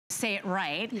say it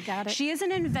right. You got it. She is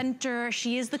an inventor.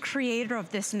 She is the creator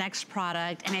of this next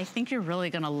product, and I think you're really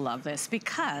gonna love this,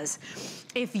 because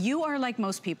if you are like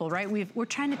most people, right, we're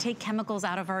trying to take chemicals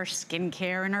out of our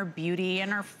skincare and our beauty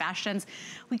and our fashions.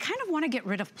 We kind of wanna get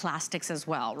rid of plastics as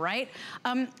well, right?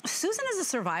 Susan is a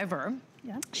survivor.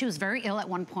 Yeah. She was very ill at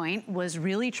one point, was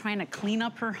really trying to clean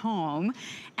up her home,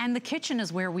 and the kitchen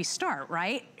is where we start,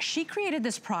 right? She created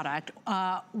this product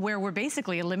where we're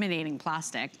basically eliminating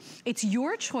plastic. It's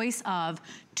your choice of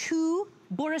 2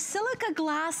 borosilica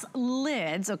glass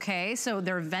lids, okay? So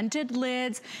they're vented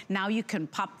lids. Now you can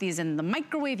pop these in the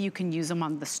microwave. You can use them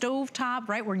on the stove top,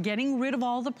 right? We're getting rid of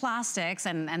all the plastics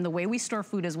and the way we store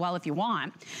food as well if you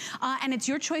want. And it's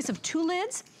your choice of 2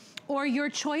 lids, or your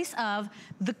choice of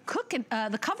the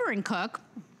cover and cook,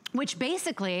 which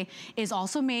basically is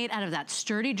also made out of that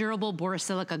sturdy, durable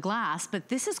borosilica glass. But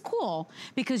this is cool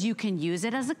because you can use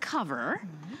it as a cover,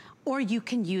 or you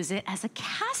can use it as a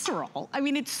casserole. I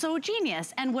mean, it's so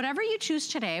genius. And whatever you choose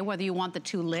today, whether you want the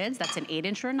 2 lids, that's an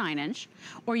 8-inch or a 9-inch,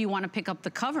 or you wanna pick up the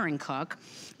cover and cook,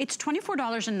 it's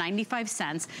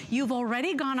 $24.95. You've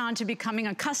already gone on to becoming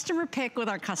a customer pick with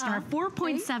our customer,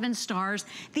 4.7 stars.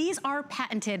 These are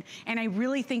patented, and I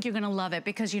really think you're gonna love it,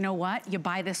 because you know what? You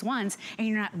buy this once, and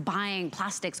you're not buying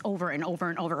plastics over and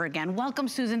over and over again. Welcome,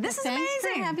 Susan. This is amazing.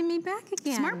 Thanks for having me back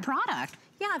again. Smart product.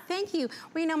 Yeah, thank you.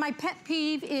 Well, you know, my pet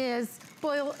peeve is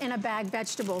boil in a bag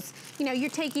vegetables. You know, you're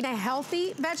taking a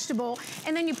healthy vegetable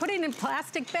and then you put it in a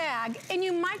plastic bag and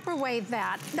you microwave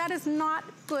that. That is not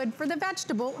good for the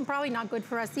vegetable and probably not good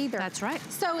for us either. That's right.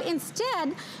 So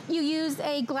instead, you use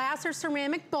a glass or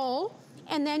ceramic bowl,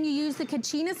 and then you use the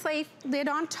Cuchina safe lid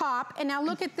on top. And now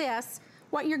look at this.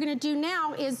 What you're gonna do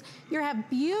now is you have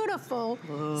beautiful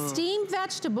steamed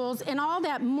vegetables, and all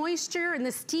that moisture and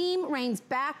the steam rains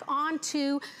back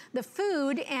onto the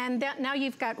food, and now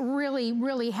you've got really,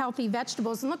 really healthy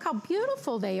vegetables. And look how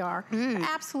beautiful they are. They're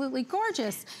absolutely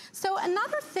gorgeous. So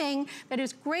another thing that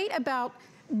is great about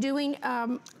doing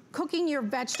cooking your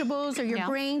vegetables or your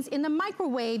grains in the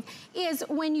microwave is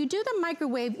when you do the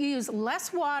microwave, you use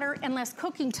less water and less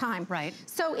cooking time. Right.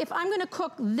 So if I'm gonna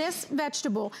cook this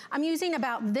vegetable, I'm using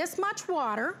about this much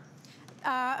water,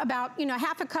 about, you know,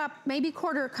 half a cup, maybe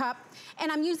quarter a cup,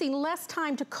 and I'm using less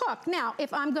time to cook. Now,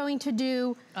 if I'm going to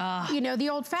do, you know, the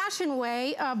old-fashioned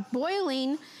way of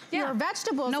boiling your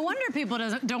vegetables. No wonder people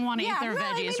don't want to eat their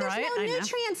veggies, right? There's no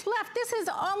nutrients left. This is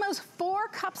almost 4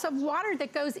 cups of water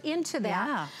that goes into that.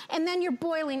 Yeah. And then you're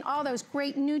boiling all those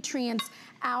great nutrients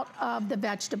out of the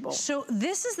vegetable. So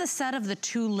this is the set of the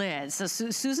 2 lids. So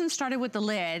Susan started with the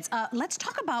lids. Let's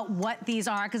talk about what these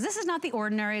are, because this is not the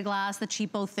ordinary glass, the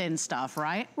cheapo thin stuff,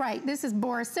 right? Right, this is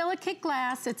borosilicate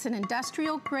glass. It's an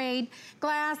industrial grade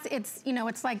glass. It's, you know,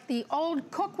 it's like the old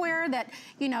cookware that,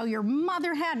 you know, your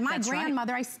mother had. My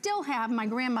grandmother, I still have my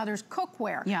grandmother's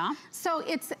cookware. Yeah. So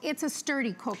it's a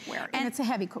sturdy cookware, and it's a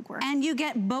heavy cookware. And you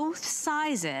get both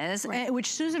sizes,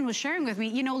 which Susan was sharing with me.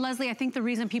 You know, Leslie, I think the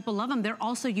reason people love them, they're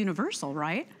also universal,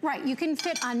 right? Right, you can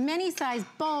fit on many size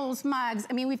bowls, mugs.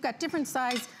 I mean, we've got different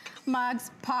size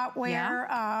mugs,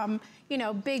 potware, you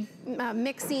know, big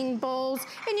mixing bowls.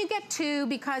 And you get 2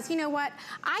 because, you know what?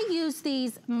 I use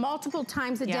these multiple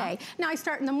times a day. Now, I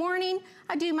start in the morning,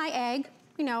 I do my egg,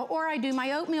 you know, or I do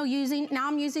my oatmeal now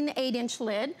I'm using the 8-inch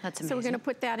lid. That's amazing. So we're gonna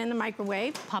put that in the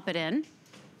microwave. Pop it in.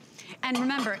 And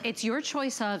remember, it's your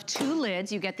choice of 2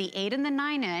 lids. You get the 8 and the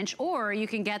 9-inch, or you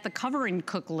can get the cover and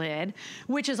cook lid,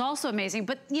 which is also amazing.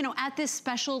 But, you know, at this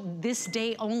special, this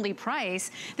day only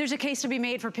price, there's a case to be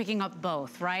made for picking up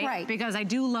both, right? Right. Because I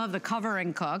do love the cover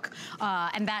and cook,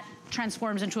 and that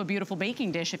transforms into a beautiful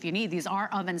baking dish if you need. These are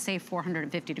oven safe,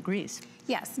 450 degrees.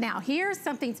 Yes, now here's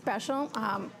something special.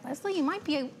 Leslie, you might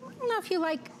be, I don't know if you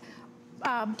like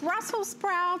Brussels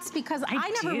sprouts, because I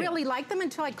never really liked them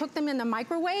until I cooked them in the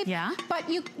microwave. Yeah. But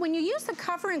when you use the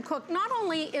cover and cook, not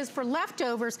only is for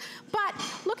leftovers, but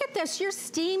look at this, you're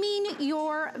steaming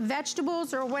your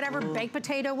vegetables or whatever, baked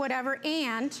potato, whatever,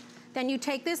 and then you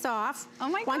take this off. Oh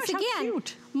my gosh, once again, how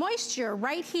cute. Moisture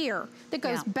right here that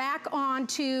goes back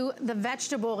onto the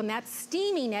vegetable, and that's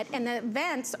steaming it, and the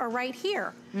vents are right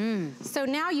here. So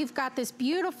now you've got this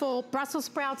beautiful Brussels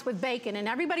sprouts with bacon, and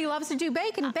everybody loves to do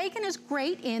bacon. Bacon is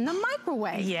great in the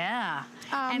microwave. Yeah.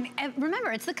 And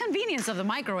remember, it's the convenience of the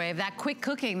microwave, that quick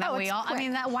cooking that we all, I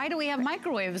mean, why do we have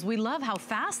microwaves? We love how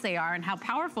fast they are and how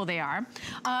powerful they are.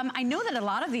 I know that a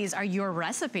lot of these are your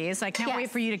recipes. I can't wait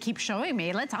for you to keep showing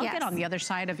me. I'll get on the other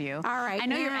side of you. All right. I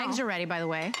know your eggs are ready, by the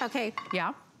way. Okay.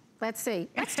 Yeah. Let's see.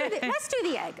 Let's do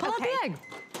the egg. Pull out the egg.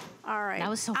 All right. That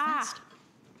was so fast.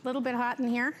 A little bit hot in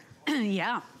here.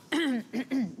 Yeah.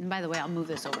 By the way, I'll move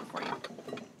this over for you.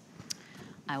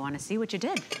 I want to see what you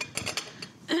did.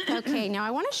 Okay, now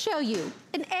I want to show you.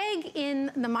 An egg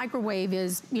in the microwave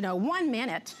is, you know, 1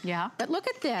 minute. Yeah. But look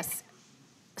at this.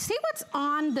 See what's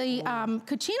on the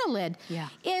Cuchina lid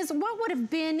is what would have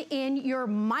been in your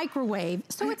microwave.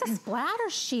 So it's a splatter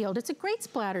shield. It's a great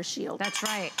splatter shield. That's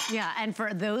right. Yeah, and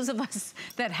for those of us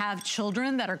that have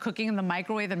children that are cooking in the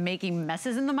microwave and making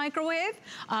messes in the microwave,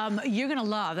 you're gonna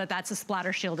love that that's a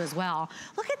splatter shield as well.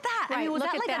 Look at that. Right, I mean, was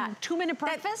that like a 2-minute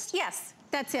breakfast? Yes,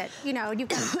 that's it. You know, you've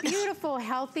got a beautiful,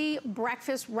 healthy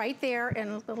breakfast right there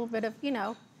and a little bit of, you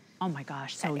know, oh my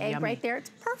gosh, so egg yummy. right there.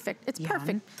 It's perfect. It's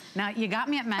perfect. Now, you got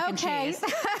me at mac and cheese.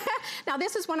 Now,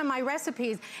 this is one of my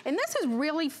recipes, and this is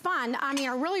really fun. I mean,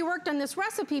 I really worked on this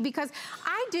recipe because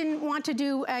I didn't want to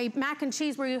do a mac and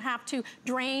cheese where you have to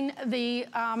drain the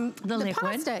liquid.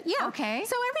 pasta. Yeah. Okay.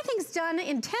 So everything's done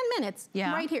in 10 minutes.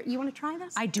 Yeah. Right here. You want to try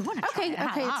this? I do want to try it.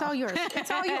 Okay, it's all yours.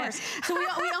 It's all yours. So we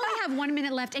only have 1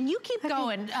 minute left, and you keep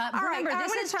going. Remember,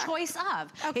 this is choice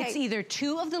of. Okay. It's either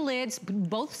 2 of the lids,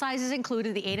 both sizes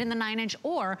included, the 8 and the 9-inch,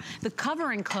 or the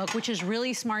cover and cook, which is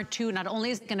really smart too. Not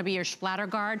only is it going to be your splatter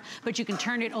guard, but you can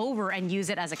turn it over and use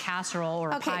it as a casserole or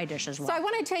a pie dish as well. So I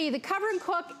want to tell you, the cover and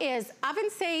cook is oven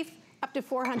safe up to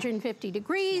 450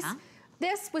 degrees. Yeah.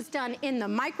 This was done in the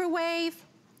microwave,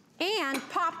 and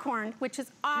popcorn, which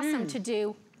is awesome to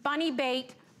do. Bunny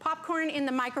bait. Popcorn in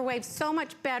the microwave, so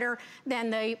much better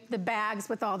than the bags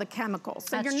with all the chemicals.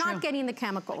 So you're not getting the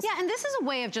chemicals. Yeah, and this is a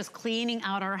way of just cleaning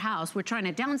out our house. We're trying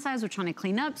to downsize, we're trying to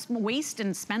clean up, waste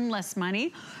and spend less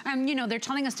money. And you know, they're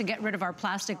telling us to get rid of our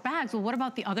plastic bags. Well, what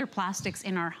about the other plastics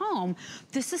in our home?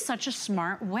 This is such a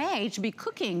smart way to be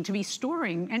cooking, to be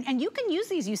storing. And you can use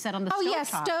these, you said, on the stovetop. Oh yes,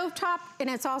 stovetop,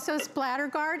 and it's also splatter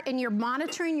guard, and you're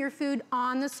monitoring your food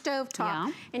on the stovetop.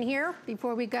 Yeah. And here,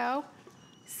 before we go,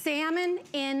 salmon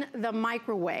in the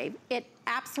microwave. It's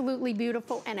absolutely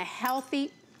beautiful and a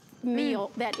healthy meal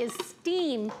that is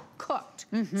steam cooked.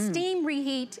 Steam,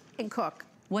 reheat, and cook.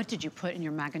 What did you put in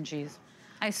your mac and cheese?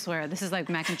 I swear, this is like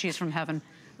mac and cheese from heaven.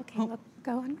 Okay, look,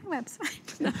 go on my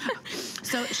website.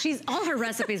 So all her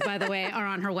recipes, by the way, are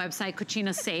on her website,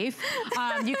 Cuchina Safe.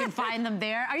 You can find them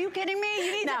there. Are you kidding me?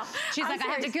 You need to. She's like, I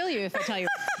have to kill you if I tell you.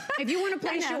 If you want to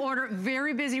place your order,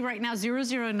 very busy right now,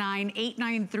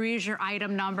 009893 is your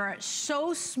item number.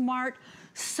 So smart,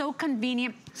 so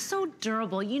convenient, so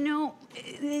durable. You know,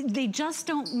 they just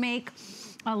don't make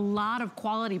a lot of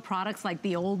quality products like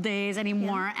the old days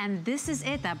anymore. And this is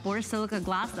it, that borosilicate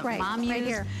glass that mom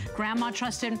used, grandma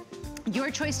trusted.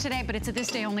 Your choice today, but it's a this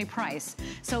day only price.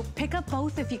 So pick up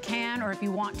both if you can or if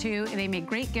you want to. They make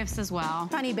great gifts as well.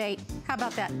 Bunny bait. How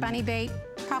about that? Bunny bait.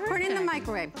 Popcorn in the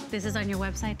microwave. This is on your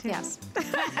website too? Yes.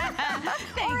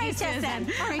 Thank you, Susan.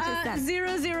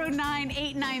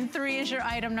 009893 is your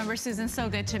item number, Susan. So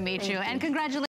good to meet you. And congratulations.